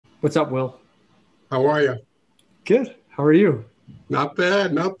What's up, Will? How are you? Good. How are you? Not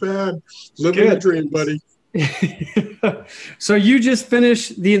bad, not bad. Living the Good. dream, buddy. So you just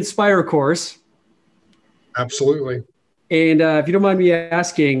finished the Inspire course, Absolutely. and if you don't mind me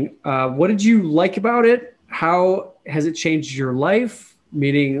asking, what did you like about it? How has it changed your life?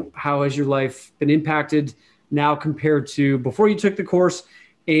 Meaning, how has your life been impacted now compared to before you took the course?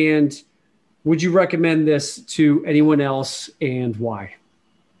 And would you recommend this to anyone else, and why?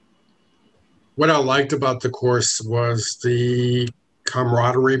 What I liked about the course was the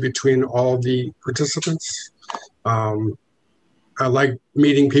camaraderie between all the participants. Um, I like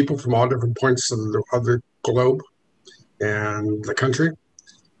meeting people from all different points of the globe and the country,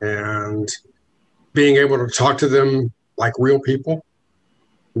 and being able to talk to them like real people,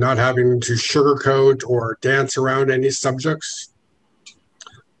 not having to sugarcoat or dance around any subjects.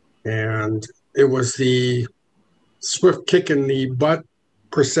 And it was the swift kick in the butt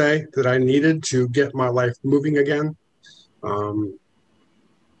per se that I needed to get my life moving again. Um,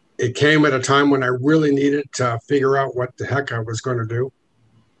 it came at a time when I really needed to figure out what the heck I was going to do,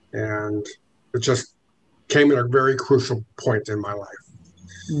 and it just came at a very crucial point in my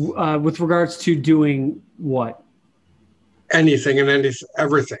life. With regards to doing what? Anything and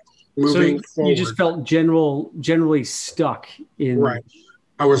everything So moving you just forward. felt generally stuck in. Right.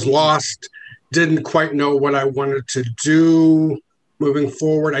 I was lost, didn't quite know what I wanted to do moving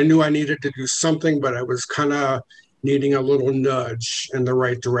forward. I knew I needed to do something, but I was kind of needing a little nudge in the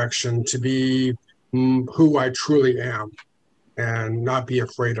right direction to be who I truly am and not be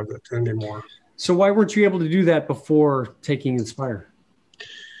afraid of it anymore. So why weren't you able to do that before taking Inspire?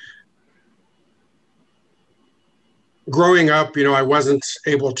 Growing up, I wasn't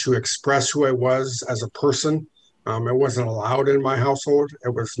able to express who I was as a person. It wasn't allowed in my household. I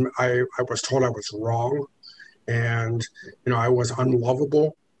was told I was wrong, and I was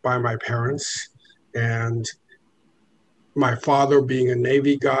unlovable by my parents. And my father, being a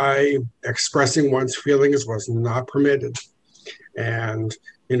Navy guy, expressing one's feelings was not permitted. And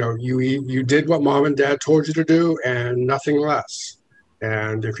you did what mom and dad told you to do, and nothing less.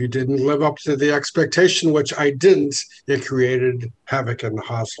 And if you didn't live up to the expectation, which I didn't, it created havoc in the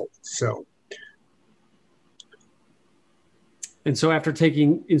household. So, And so after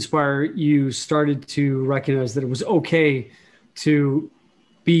taking Inspire, you started to recognize that it was okay to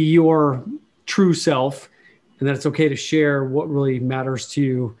be your true self, and that it's okay to share what really matters to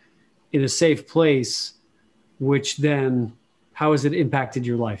you in a safe place, which then, how has it impacted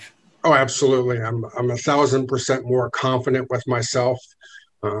your life? oh, absolutely. I'm 1,000% more confident with myself,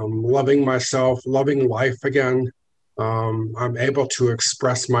 loving myself, loving life again. I'm able to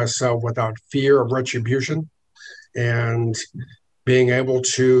express myself without fear of retribution, and being able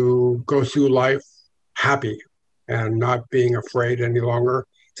to go through life happy and not being afraid any longer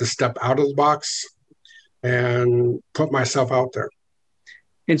to step out of the box and put myself out there.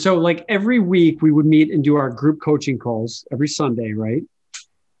 And so, like every week, we would meet and do our group coaching calls every Sunday, right?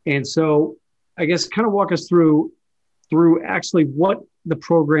 And so, I guess kind of walk us through actually what the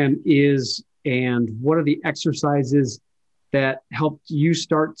program is and what are the exercises that helped you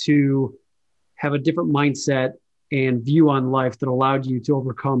start to have a different mindset and view on life that allowed you to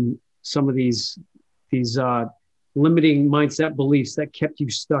overcome some of these limiting mindset beliefs that kept you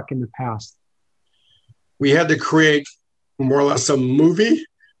stuck in the past. We had to create more or less a movie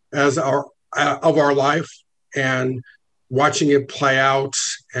as our of our life, and watching it play out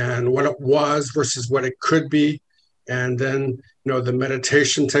and what it was versus what it could be. And then the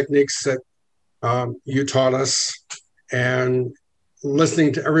meditation techniques that you taught us, and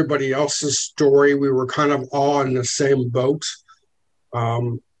listening to everybody else's story. We were kind of all in the same boat,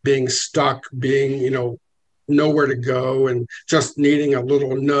 being stuck, being nowhere to go, and just needing a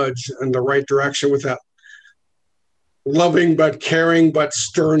little nudge in the right direction with that loving but caring but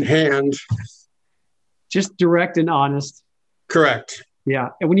stern hand. Just direct and honest. Correct. Yeah.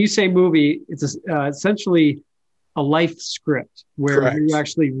 And when you say movie, it's essentially a life script where you're Correct.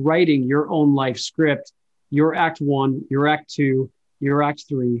 actually writing your own life script, your act one, your act two, your act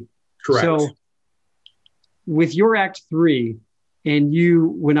three. Correct. So with your act three, and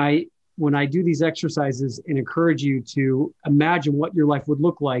when I do these exercises and encourage you to imagine what your life would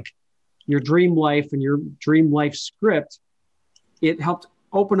look like, your dream life and your dream life script, it helped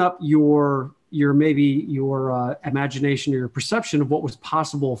open up your imagination or your perception of what was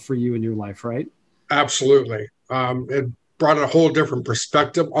possible for you in your life, right? Absolutely. It brought a whole different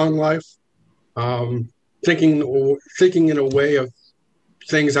perspective on life. Um, thinking in a way of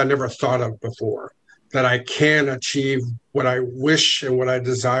things I never thought of before, that I can achieve what I wish and what I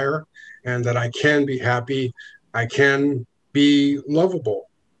desire, and that I can be happy. I can be lovable.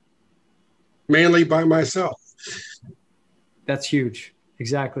 mainly by myself. That's huge.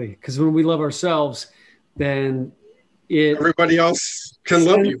 Exactly. Because when we love ourselves, then everybody else can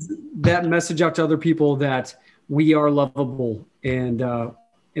love you. That message out to other people that we are lovable, and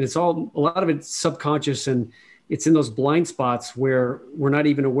it's all, a lot of it's subconscious, and it's in those blind spots where we're not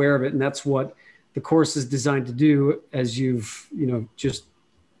even aware of it. And that's what the course is designed to do, as you've, just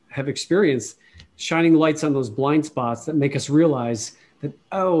have experienced, shining lights on those blind spots that make us realize that,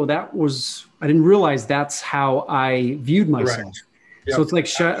 oh, I didn't realize that's how I viewed myself. Right. Yep. So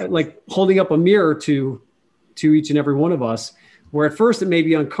it's like holding up a mirror to each and every one of us, where at first it may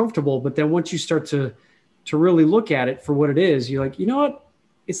be uncomfortable, but then once you start to really look at it for what it is, you're like, you know what?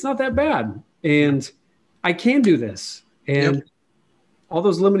 It's not that bad. And I can do this. And all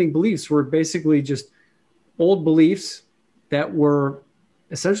those limiting beliefs were basically just old beliefs that were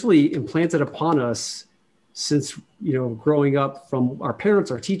essentially implanted upon us since, growing up from our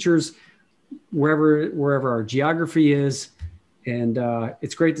parents, our teachers, wherever our geography is. And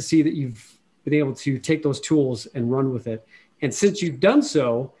it's great to see that you've been able to take those tools and run with it. And since you've done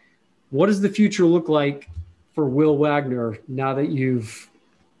so, what does the future look like for Will Wagner now that you've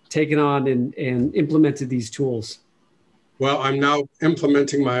taken on and implemented these tools? Well, I'm now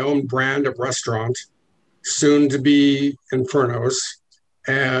implementing my own brand of restaurant, soon to be Infernos.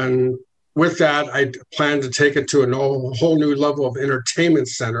 And with that, I plan to take it to a whole new level of entertainment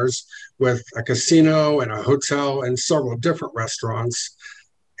centers with a casino and a hotel and several different restaurants,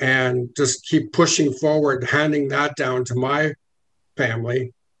 and just keep pushing forward, handing that down to my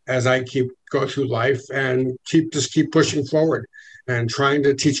family as I go through life, and keep pushing forward and trying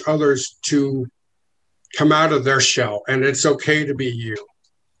to teach others to come out of their shell. And it's okay to be you.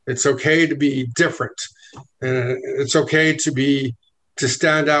 It's okay to be different. And it's okay to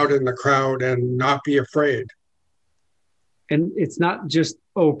stand out in the crowd and not be afraid. And it's not just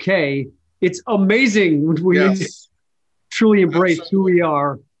okay, it's amazing when we truly embrace who we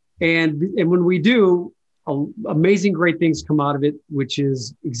are. And when we do, amazing, great things come out of it, which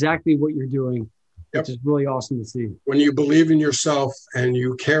is exactly what you're doing, which is really awesome to see. When you believe in yourself and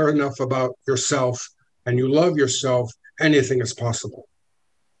you care enough about yourself and you love yourself, anything is possible.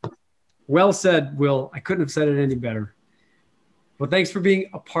 Well said, Will. I couldn't have said it any better. Well, thanks for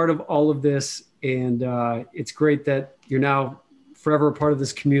being a part of all of this. And it's great that you're now forever a part of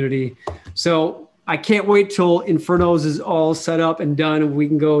this community. So I can't wait till Infernos is all set up and done, and we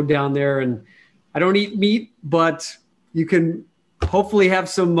can go down there. And I don't eat meat, but you can hopefully have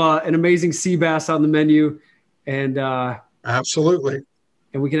some an amazing sea bass on the menu. And absolutely.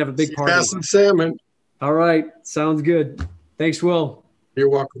 And we can have a big party. Sea bass and salmon. All right. Sounds good. Thanks, Will. You're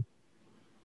welcome.